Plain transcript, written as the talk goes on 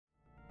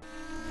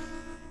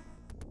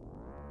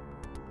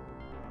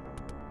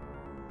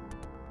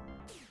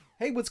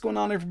Hey, what's going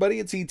on everybody?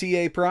 It's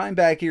ETAPRIME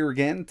back here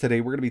again.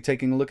 Today we're going to be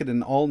taking a look at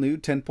an all-new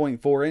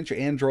 10.4-inch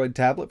Android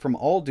tablet from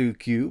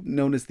Gamecube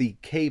known as the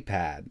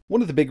kPad.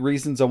 One of the big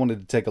reasons I wanted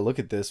to take a look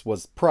at this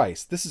was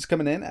price. This is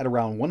coming in at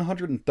around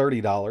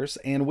 $130,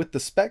 and with the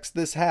specs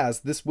this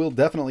has, this will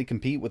definitely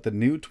compete with the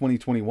new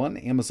 2021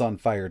 Amazon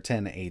Fire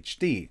 10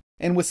 HD.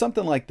 And with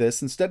something like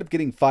this, instead of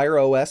getting Fire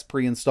OS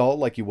pre-installed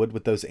like you would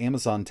with those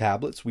Amazon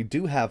tablets, we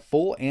do have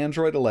full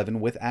Android 11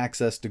 with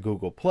access to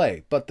Google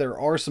Play, but there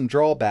are some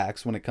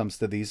drawbacks when it comes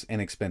to these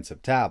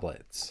inexpensive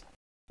tablets.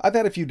 I've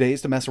had a few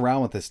days to mess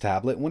around with this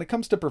tablet. When it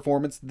comes to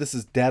performance, this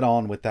is dead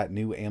on with that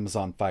new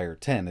Amazon Fire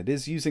 10. It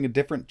is using a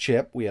different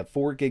chip. We have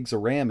 4 gigs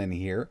of RAM in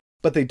here,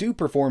 but they do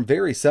perform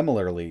very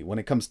similarly when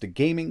it comes to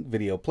gaming,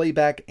 video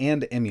playback,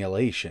 and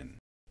emulation.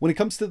 When it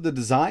comes to the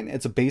design,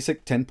 it's a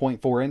basic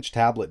 10.4-inch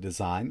tablet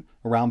design.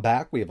 Around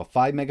back, we have a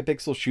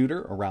 5-megapixel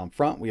shooter. Around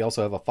front, we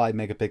also have a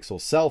 5-megapixel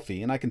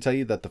selfie, and I can tell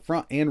you that the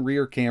front and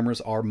rear cameras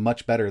are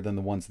much better than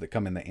the ones that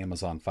come in the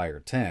Amazon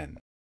Fire 10.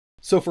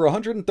 So for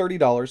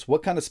 $130,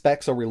 what kind of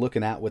specs are we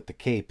looking at with the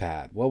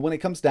kPad? Well, when it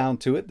comes down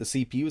to it, the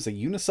CPU is a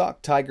Unisoc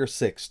Tiger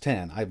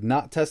 610. I've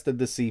not tested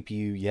the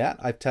CPU yet.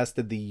 I've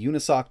tested the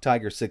Unisoc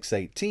Tiger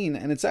 618,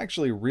 and it's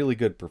actually a really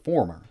good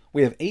performer.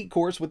 We have 8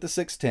 cores with the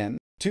 610.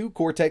 2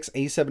 Cortex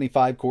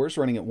A75 cores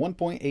running at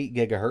 1.8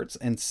 GHz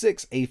and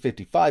 6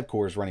 A55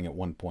 cores running at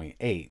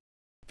 1.8.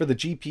 For the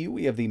GPU,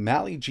 we have the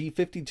Mali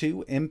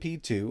G52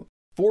 MP2,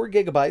 4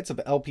 GB of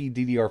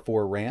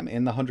LPDDR4 RAM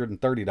in the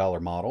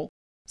 $130 model,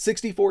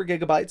 64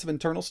 GB of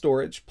internal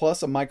storage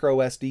plus a micro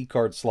SD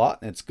card slot,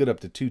 and it's good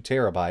up to 2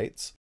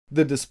 TB.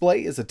 The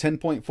display is a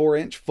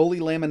 10.4-inch fully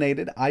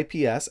laminated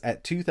IPS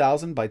at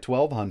 2000 by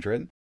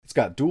 1200. It's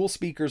got dual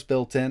speakers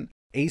built in,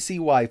 AC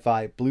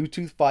Wi-Fi,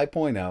 Bluetooth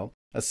 5.0,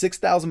 a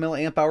 6000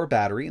 mAh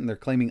battery, and they're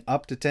claiming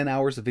up to 10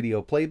 hours of video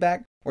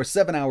playback or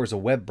 7 hours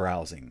of web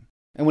browsing.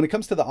 And when it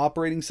comes to the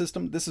operating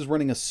system, this is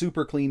running a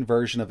super clean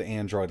version of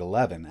Android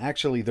 11.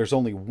 Actually, there's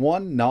only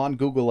one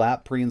non-Google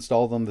app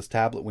pre-installed on this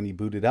tablet when you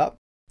boot it up,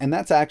 and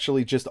that's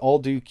actually just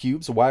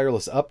Gamecube's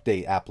wireless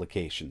update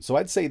application. So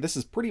I'd say this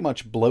is pretty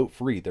much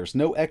bloat-free. There's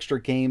no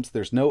extra games,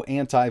 there's no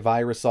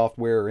antivirus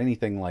software or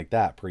anything like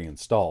that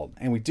pre-installed,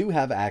 and we do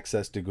have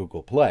access to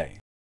Google Play.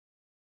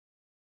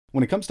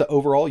 When it comes to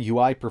overall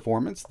UI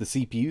performance, the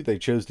CPU they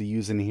chose to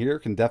use in here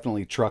can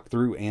definitely truck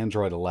through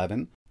Android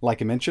 11.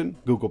 Like I mentioned,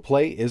 Google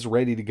Play is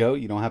ready to go.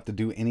 You don't have to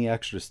do any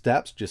extra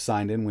steps, just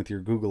sign in with your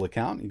Google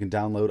account. You can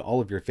download all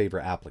of your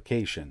favorite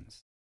applications.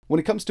 When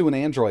it comes to an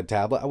Android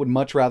tablet, I would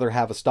much rather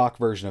have a stock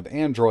version of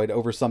Android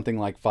over something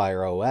like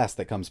Fire OS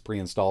that comes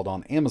pre-installed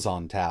on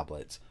Amazon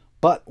tablets.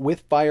 But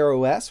with Fire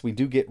OS, we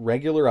do get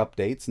regular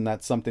updates, and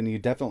that's something you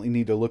definitely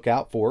need to look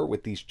out for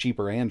with these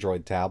cheaper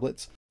Android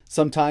tablets.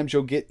 Sometimes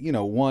you'll get,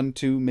 1,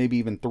 2, maybe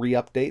even 3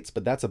 updates,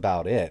 but that's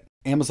about it.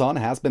 Amazon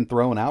has been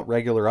throwing out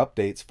regular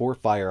updates for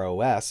Fire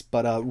OS,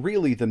 but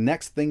really the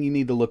next thing you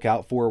need to look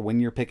out for when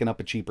you're picking up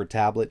a cheaper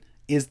tablet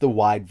is the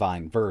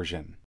Widevine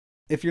version.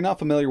 If you're not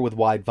familiar with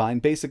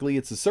Widevine, basically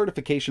it's a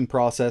certification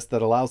process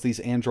that allows these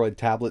Android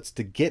tablets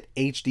to get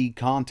HD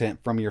content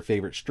from your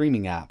favorite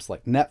streaming apps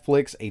like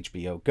Netflix,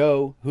 HBO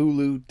Go,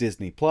 Hulu,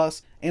 Disney+,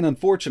 and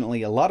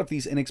unfortunately a lot of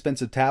these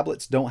inexpensive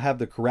tablets don't have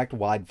the correct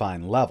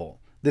Widevine level.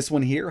 This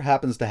one here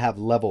happens to have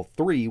level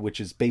 3,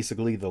 which is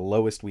basically the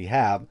lowest we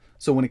have.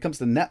 So when it comes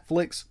to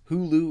Netflix,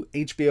 Hulu,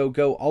 HBO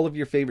Go, all of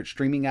your favorite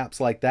streaming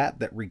apps like that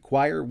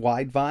require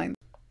Widevine,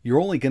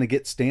 you're only going to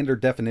get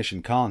standard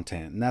definition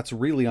content. And that's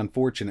really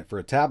unfortunate for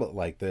a tablet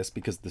like this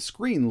because the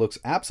screen looks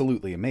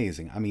absolutely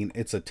amazing. I mean,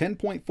 it's a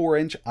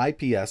 10.4-inch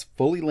IPS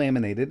fully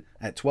laminated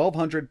at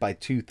 1200 by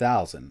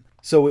 2000.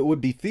 So it would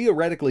be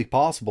theoretically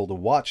possible to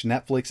watch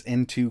Netflix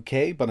in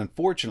 2K, but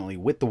unfortunately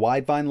with the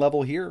Widevine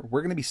level here,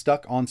 we're going to be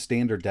stuck on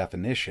standard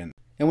definition.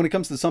 And when it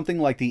comes to something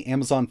like the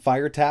Amazon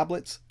Fire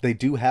tablets, they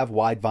do have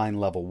Widevine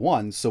level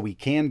 1, so we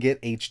can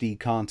get HD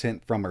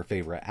content from our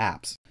favorite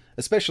apps,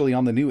 especially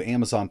on the new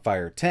Amazon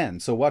Fire 10.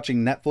 So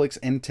watching Netflix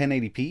in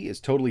 1080p is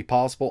totally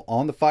possible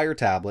on the Fire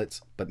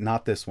tablets, but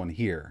not this one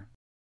here.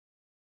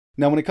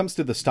 Now when it comes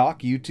to the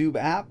stock YouTube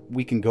app,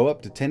 we can go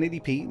up to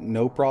 1080p,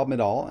 no problem at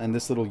all, and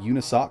this little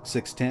Unisoc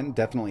 610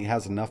 definitely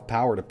has enough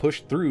power to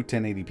push through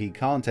 1080p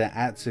content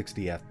at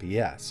 60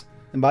 FPS.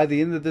 And by the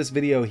end of this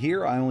video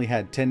here, I only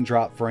had 10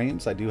 drop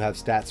frames. I do have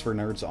stats for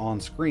nerds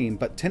on screen,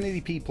 but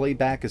 1080p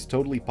playback is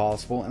totally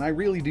possible, and I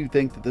really do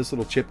think that this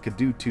little chip could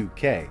do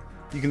 2K.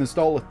 You can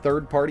install a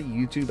third-party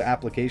YouTube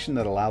application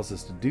that allows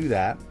us to do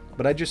that,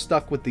 but I just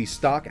stuck with the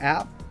stock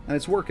app, and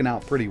it's working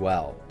out pretty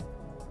well.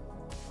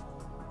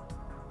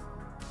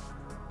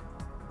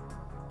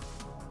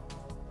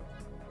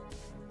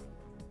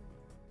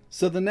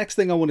 So the next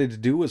thing I wanted to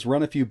do was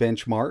run a few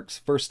benchmarks.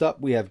 First up,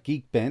 we have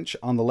Geekbench.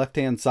 On the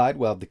left-hand side,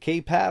 we'll have the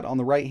kPad. On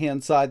the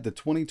right-hand side, the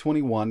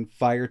 2021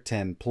 Fire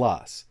 10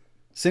 Plus.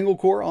 Single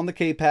core on the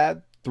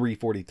kPad,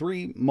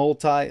 343,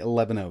 multi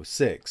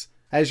 1106.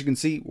 As you can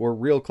see, we're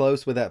real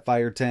close with that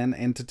Fire 10,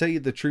 and to tell you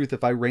the truth,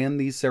 if I ran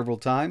these several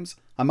times,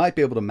 I might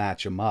be able to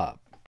match them up.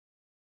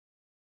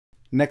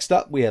 Next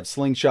up, we have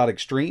Slingshot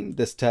Extreme.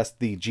 This tests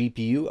the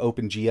GPU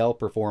OpenGL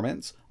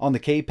performance. On the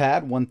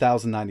kPad,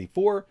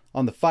 1094.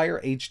 On the Fire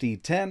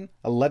HD10,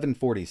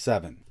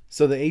 1147.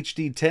 So the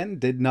HD10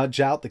 did nudge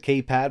out the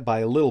kPad by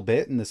a little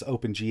bit in this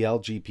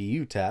OpenGL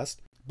GPU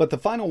test. But the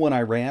final one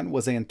I ran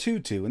was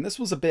Antutu, and this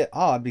was a bit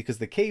odd because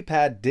the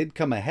kPad did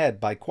come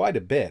ahead by quite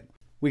a bit.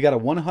 We got a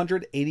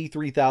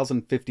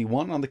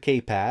 183,051 on the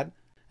kPad,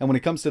 and when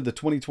it comes to the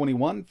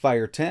 2021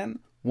 Fire 10,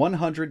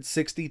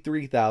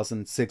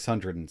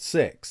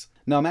 163,606.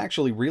 Now I'm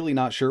actually really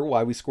not sure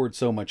why we scored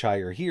so much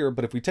higher here,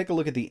 but if we take a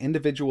look at the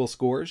individual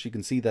scores, you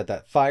can see that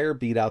that Fire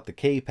beat out the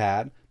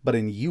kPad, but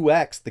in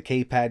UX, the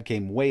kPad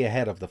came way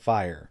ahead of the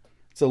Fire.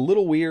 It's a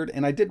little weird,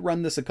 and I did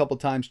run this a couple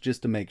times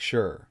just to make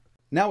sure.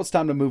 Now it's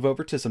time to move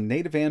over to some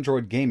native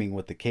Android gaming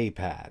with the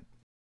kPad.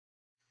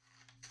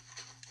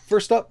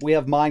 First up, we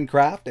have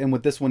Minecraft, and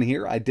with this one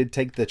here, I did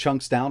take the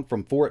chunks down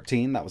from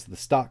 14, that was the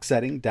stock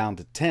setting, down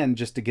to 10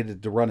 just to get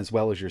it to run as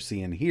well as you're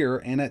seeing here,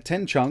 and at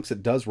 10 chunks,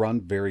 it does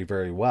run very,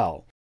 very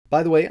well.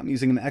 By the way, I'm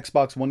using an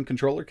Xbox One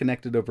controller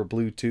connected over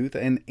Bluetooth,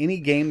 and any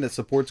game that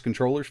supports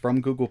controllers from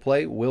Google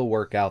Play will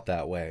work out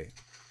that way.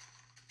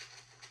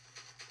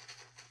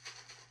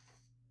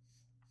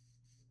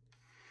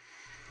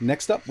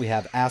 Next up, we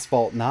have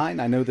Asphalt 9.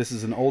 I know this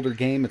is an older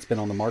game, it's been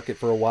on the market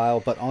for a while,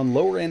 but on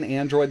lower-end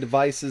Android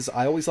devices,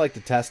 I always like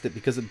to test it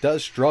because it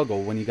does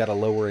struggle when you got a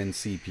lower-end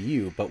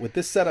CPU. But with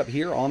this setup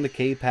here on the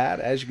kPad,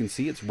 as you can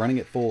see, it's running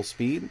at full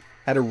speed.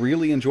 Had a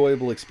really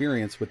enjoyable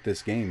experience with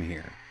this game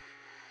here.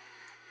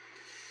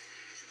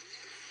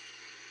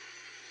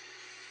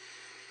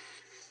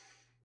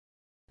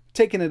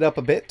 Taking it up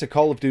a bit to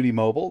Call of Duty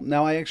Mobile.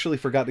 Now I actually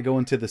forgot to go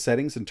into the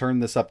settings and turn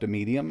this up to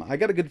medium. I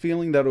got a good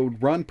feeling that it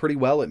would run pretty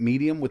well at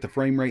medium with the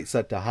frame rate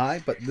set to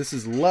high, but this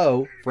is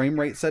low, frame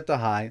rate set to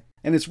high,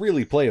 and it's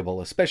really playable,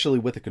 especially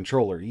with a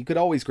controller. You could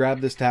always grab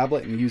this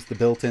tablet and use the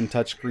built-in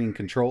touchscreen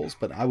controls,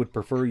 but I would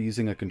prefer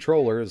using a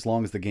controller as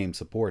long as the game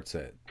supports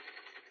it.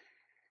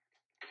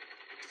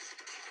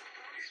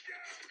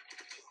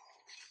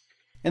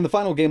 And the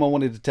final game I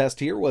wanted to test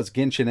here was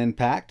Genshin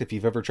Impact. If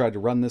you've ever tried to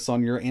run this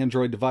on your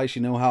Android device,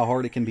 you know how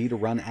hard it can be to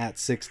run at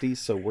 60.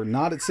 So we're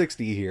not at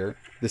 60 here.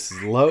 This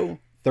is low,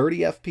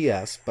 30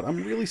 FPS, but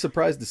I'm really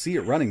surprised to see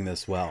it running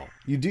this well.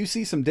 You do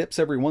see some dips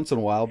every once in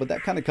a while, but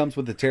that kind of comes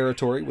with the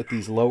territory with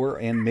these lower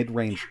and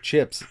mid-range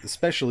chips,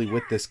 especially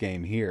with this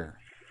game here.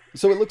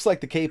 So it looks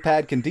like the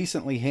kPad can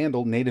decently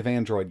handle native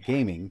Android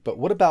gaming, but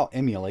what about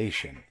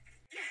emulation?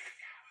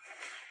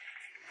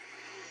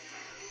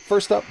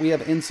 First up, we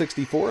have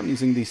N64. I'm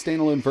using the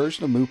standalone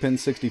version of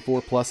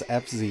MuPen64 plus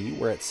FZ.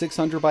 We're at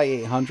 600 by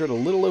 800, a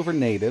little over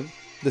native.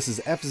 This is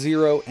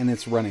F0 and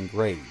it's running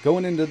great.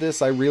 Going into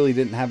this, I really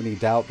didn't have any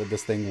doubt that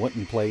this thing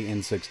wouldn't play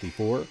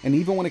N64. And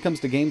even when it comes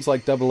to games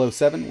like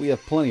 007, we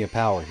have plenty of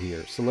power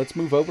here. So let's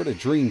move over to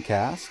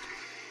Dreamcast.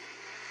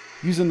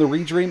 Using the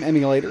Redream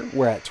emulator,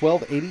 we're at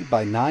 1280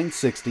 by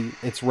 960.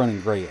 It's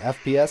running great.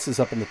 FPS is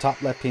up in the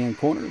top left-hand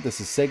corner. This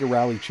is Sega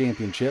Rally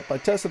Championship. I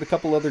tested a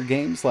couple other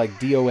games like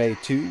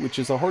DOA 2, which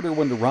is a harder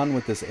one to run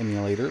with this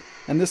emulator,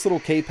 and this little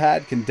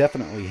kPad can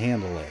definitely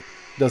handle it.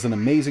 Does an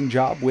amazing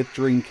job with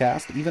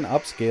Dreamcast, even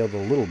upscaled a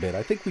little bit.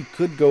 I think we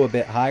could go a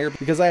bit higher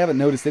because I haven't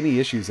noticed any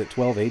issues at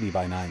 1280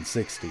 by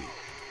 960.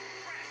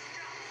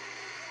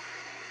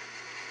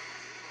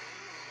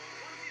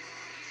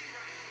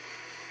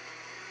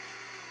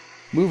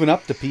 Moving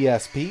up to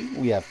PSP,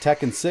 we have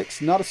Tekken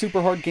 6. Not a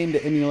super hard game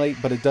to emulate,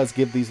 but it does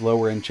give these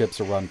lower end chips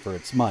a run for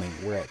its money.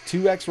 We're at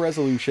 2x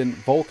resolution,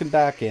 Vulkan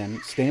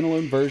backend,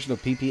 standalone version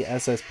of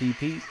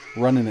PPSSPP,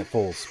 running at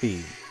full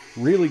speed.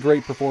 Really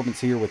great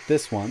performance here with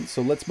this one,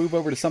 so let's move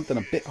over to something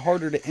a bit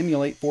harder to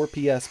emulate for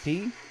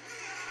PSP,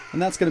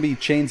 and that's going to be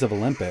Chains of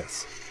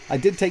Olympus. I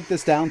did take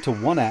this down to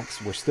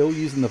 1x, we're still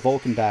using the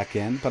Vulkan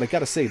backend, but I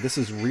gotta say this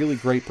is really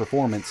great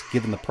performance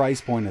given the price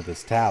point of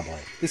this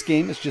tablet. This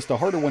game is just a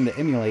harder one to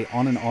emulate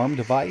on an ARM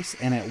device,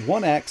 and at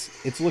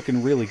 1x, it's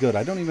looking really good.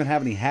 I don't even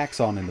have any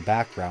hacks on in the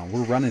background,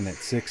 we're running at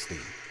 60.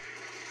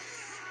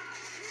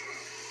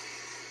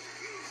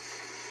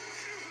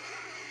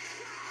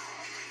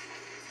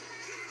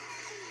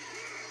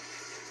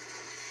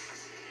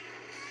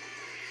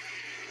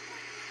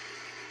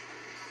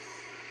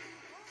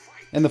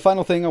 And the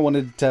final thing I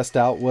wanted to test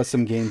out was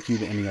some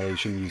Gamecube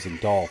emulation using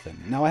Dolphin.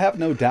 Now I have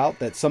no doubt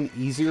that some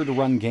easier to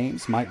run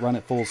games might run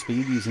at full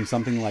speed using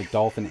something like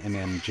Dolphin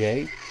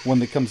MMJ. One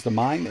that comes to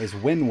mind is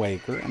Wind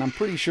Waker, and I'm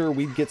pretty sure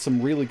we'd get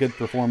some really good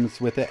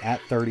performance with it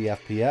at 30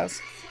 FPS,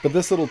 but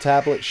this little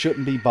tablet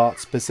shouldn't be bought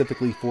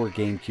specifically for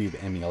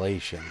Gamecube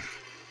emulation.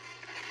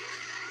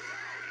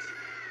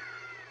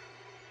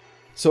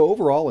 So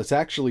overall, it's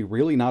actually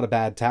really not a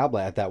bad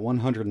tablet at that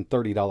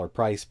 $130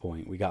 price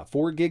point. We got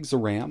 4 gigs of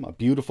RAM, a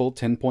beautiful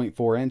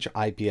 10.4-inch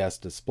IPS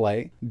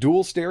display,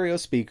 dual stereo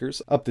speakers,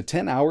 up to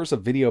 10 hours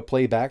of video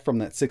playback from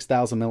that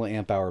 6,000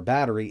 mAh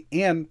battery,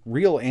 and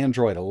real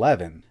Android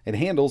 11. It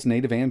handles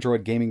native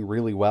Android gaming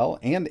really well,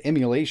 and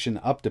emulation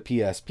up to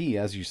PSP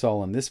as you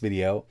saw in this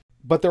video.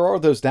 But there are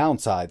those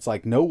downsides,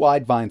 like no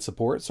Widevine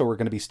support, so we're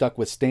going to be stuck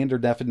with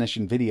standard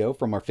definition video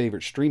from our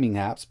favorite streaming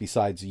apps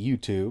besides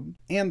YouTube,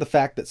 and the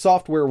fact that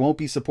software won't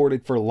be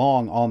supported for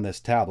long on this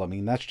tablet. I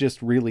mean, that's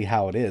just really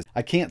how it is.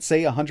 I can't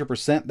say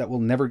 100% that we'll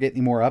never get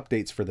any more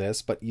updates for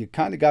this, but you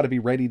kind of got to be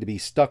ready to be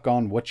stuck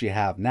on what you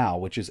have now,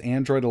 which is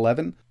Android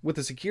 11 with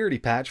a security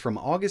patch from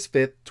August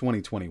 5th,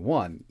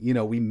 2021. You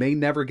know, we may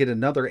never get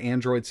another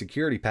Android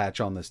security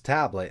patch on this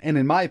tablet, and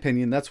in my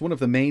opinion, that's one of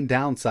the main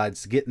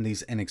downsides to getting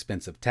these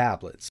inexpensive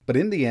tablets. But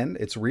in the end,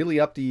 it's really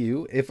up to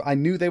you. If I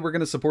knew they were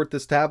going to support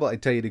this tablet,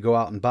 I'd tell you to go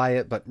out and buy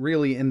it, but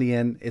really, in the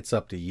end, it's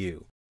up to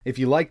you. If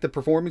you like the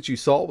performance you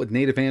saw with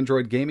native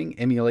Android gaming,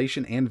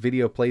 emulation, and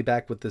video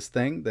playback with this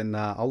thing, then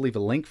I'll leave a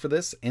link for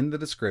this in the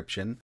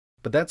description.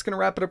 But that's going to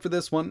wrap it up for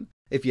this one.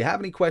 If you have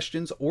any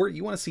questions or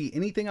you want to see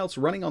anything else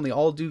running on the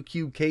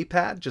AllDoCube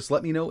kPad, just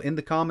let me know in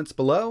the comments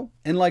below.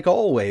 And like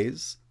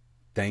always,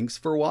 thanks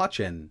for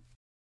watching.